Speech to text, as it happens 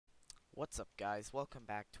What's up guys, welcome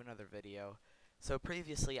back to another video. So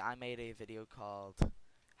previously I made a video called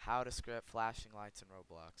how to script flashing lights in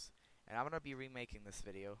Roblox, and I'm going to be remaking this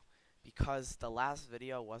video because the last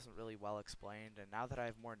video wasn't really well explained, and now that I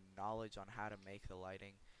have more knowledge on how to make the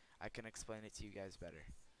lighting, I can explain it to you guys better.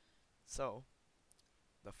 So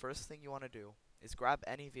the first thing you want to do is grab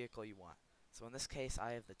any vehicle you want. So in this case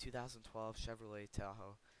I have the 2012 Chevrolet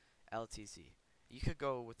Tahoe LTZ. You could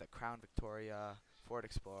go with the Crown Victoria, Ford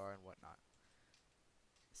Explorer, and whatnot.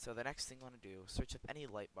 So the next thing you want to do, search up any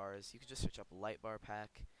light bars. You can just search up light bar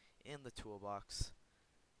pack in the toolbox,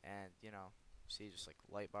 and see just like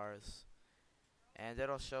light bars, and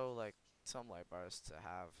it'll show like some light bars to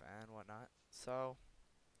have and whatnot. So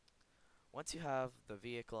once you have the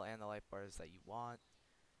vehicle and the light bars that you want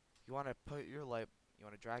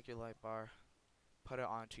to drag your light bar, put it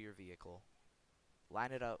onto your vehicle,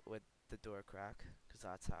 line it up with the door crack, because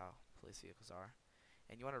that's how police vehicles are,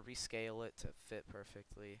 and you want to rescale it to fit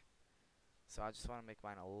perfectly. So I just want to make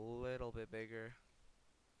mine a little bit bigger.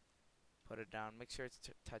 Put it down. Make sure it's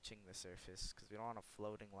touching the surface because we don't want a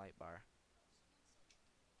floating light bar.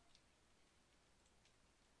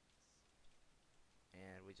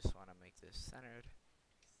 And we just want to make this centered.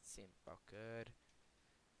 Seems about good.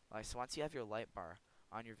 Alright, so once you have your light bar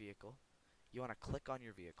on your vehicle, you want to click on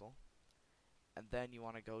your vehicle, and then you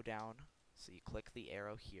want to go down. So you click the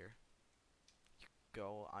arrow here. You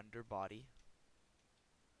go under body.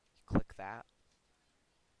 You click that.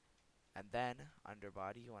 And then under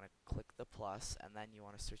body you want to click the plus, and then you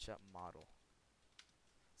want to search up model.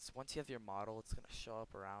 So once you have your model, it's going to show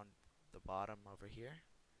up around the bottom over here.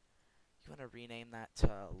 You want to rename that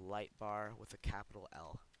to light bar with a capital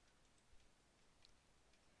L.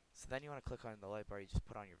 So then you want to click on the light bar you just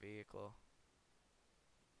put on your vehicle,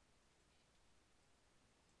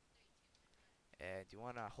 and you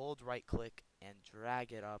want to hold right click and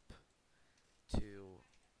drag it up to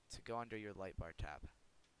go under your light bar tab.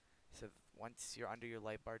 So once you're under your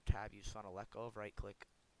light bar tab, you just want to let go of right click,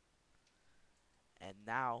 and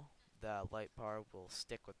now the light bar will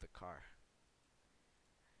stick with the car.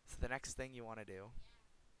 So the next thing you want to do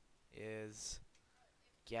is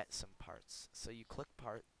get some parts. So you click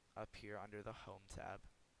part up here under the home tab.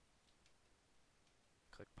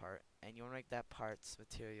 Click part, and you want to make that part's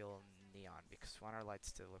material neon because we want our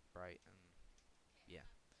lights to look bright, and yeah.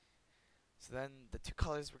 So then the two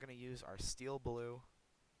colors we're going to use are steel blue,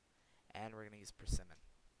 and we're going to use persimmon.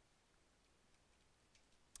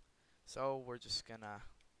 So we're just going to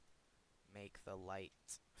make the light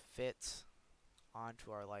fit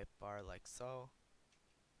onto our light bar like so.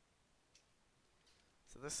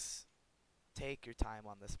 So take your time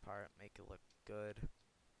on this part, make it look good.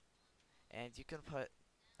 And you can put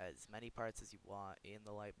as many parts as you want in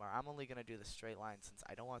the light bar. I'm only going to do the straight line since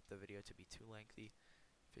I don't want the video to be too lengthy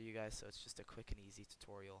for you guys, so it's just a quick and easy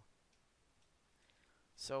tutorial.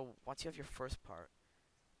 So once you have your first part,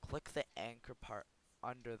 click the anchor part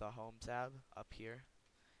under the home tab up here,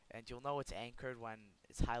 and you'll know it's anchored when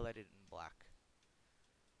it's highlighted in black.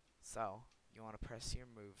 So you want to press your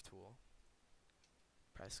move tool,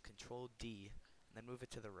 press Control D, and then move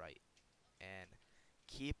it to the right, and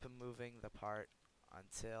keep moving the part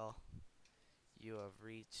until you have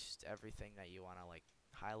reached everything that you want to like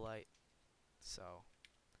highlight. So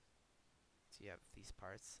you have these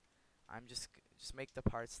parts. I'm just make the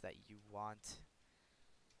parts that you want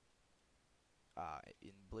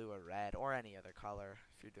in blue or red or any other color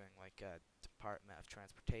if you're doing like a Department of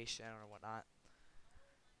Transportation or whatnot.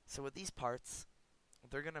 So with these parts,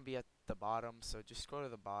 they're gonna be at the bottom, so just go to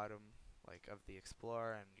the bottom like of the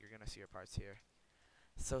Explorer and you're gonna see your parts here.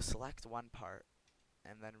 So select one part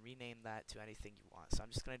and then rename that to anything you want. So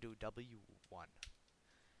I'm just gonna do W1,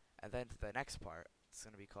 and then the next part it's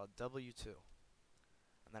gonna be called W2,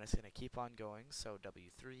 and then it's gonna keep on going. So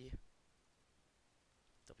W3,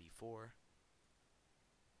 W4,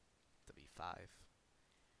 W5,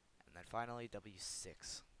 and then finally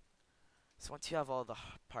W6. So once you have all the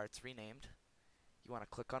parts renamed, you want to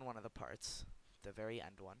click on one of the parts, the very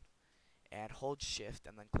end one, and hold shift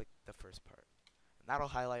and then click the first part. And that'll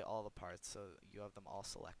highlight all the parts so you have them all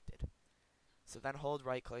selected. So then hold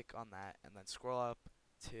right click on that and then scroll up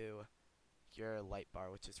to your light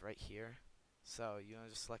bar, which is right here. So you want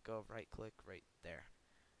to just let go of right click right there.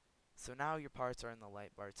 So now your parts are in the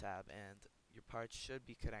light bar tab and your parts should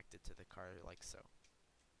be connected to the car like so.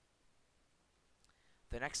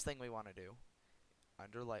 The next thing we want to do,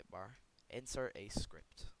 under light bar, insert a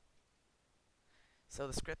script. So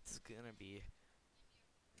the script is going to be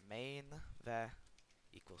main ve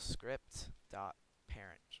equals script dot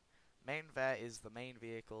parent. Main ve is the main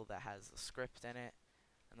vehicle that has the script in it,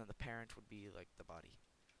 and then the parent would be like the body.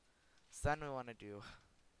 So then we want to do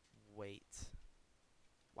wait,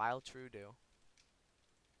 while true do,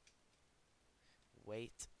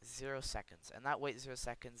 wait 0 seconds. And that wait 0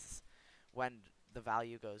 seconds, when the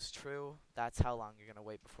value goes true, that's how long you're going to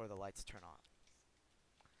wait before the lights turn on.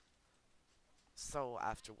 So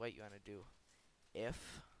after wait, you want to do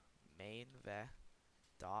if main ve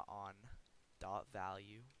dot on dot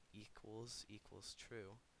value equals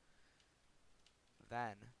true,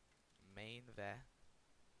 then main ve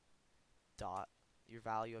dot your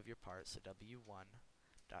value of your part, so w1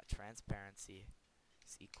 dot transparency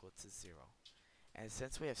is equal to 0. And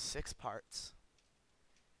since we have 6 parts,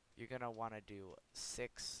 you're going to want to do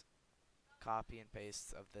 6 copy and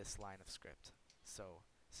pastes of this line of script. So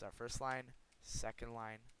it's our first line, second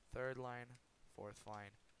line, third line, fourth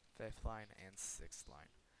line, fifth line, and sixth line.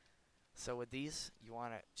 So with these, you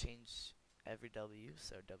want to change every W,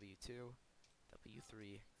 so W2,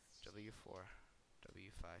 W3, W4,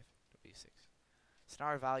 W5, W6. So now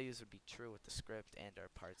our values would be true with the script and our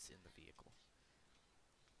parts in the vehicle.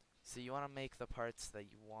 So you want to make the parts that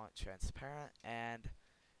you want transparent, and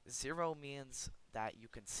 0 means that you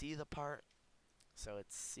can see the part, so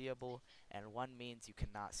it's seeable, and 1 means you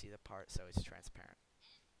cannot see the part, so it's transparent.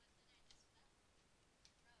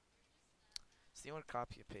 So you want to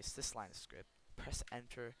copy and paste this line of script, press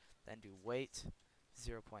enter, then do wait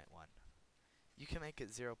 0.1. You can make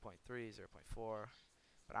it 0.3, 0.4,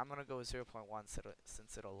 but I'm going to go with 0.1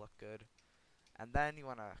 since it'll look good. And then you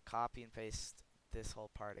want to copy and paste this whole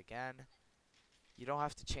part again. You don't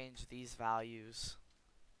have to change these values.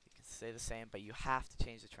 You can stay the same, but you have to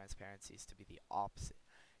change the transparencies to be the opposite.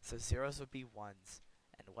 So zeros would be ones,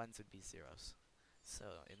 and ones would be zeros. So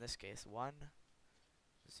in this case, 1,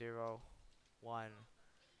 0, 1,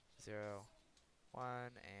 0, 1,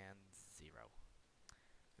 and 0.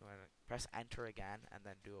 You want to press enter again, and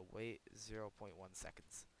then do a wait 0.1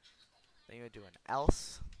 seconds. Then you would do an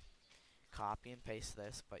else, copy and paste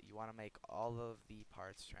this, but you want to make all of the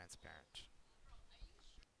parts transparent.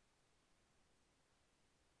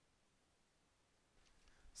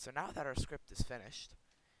 So now that our script is finished,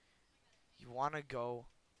 you want to go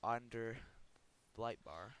under light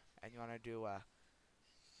bar, and you want to do a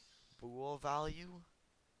bool value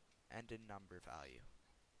and a number value.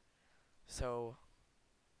 So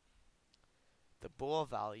the bool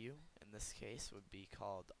value in this case would be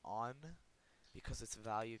called on, because its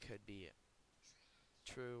value could be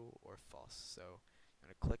true or false. So I'm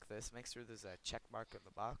going to click this, make sure there's a check mark in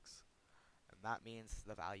the box, and that means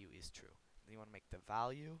the value is true. Then you want to make the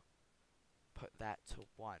value, put that to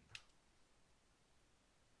 1.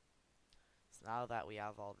 So now that we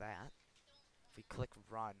have all that, if we click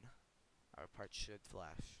run, our part should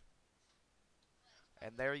flash.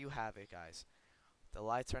 And there you have it, guys. The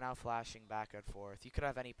lights are now flashing back and forth. You could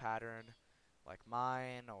have any pattern like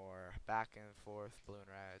mine, or back and forth blue and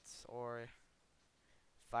reds, or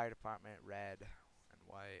fire department red and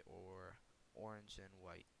white, or orange and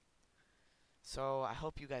white. So I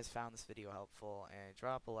hope you guys found this video helpful, and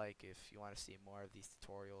drop a like if you want to see more of these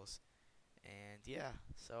tutorials. And yeah,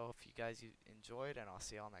 so if you guys enjoyed, and I'll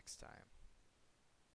see y'all next time.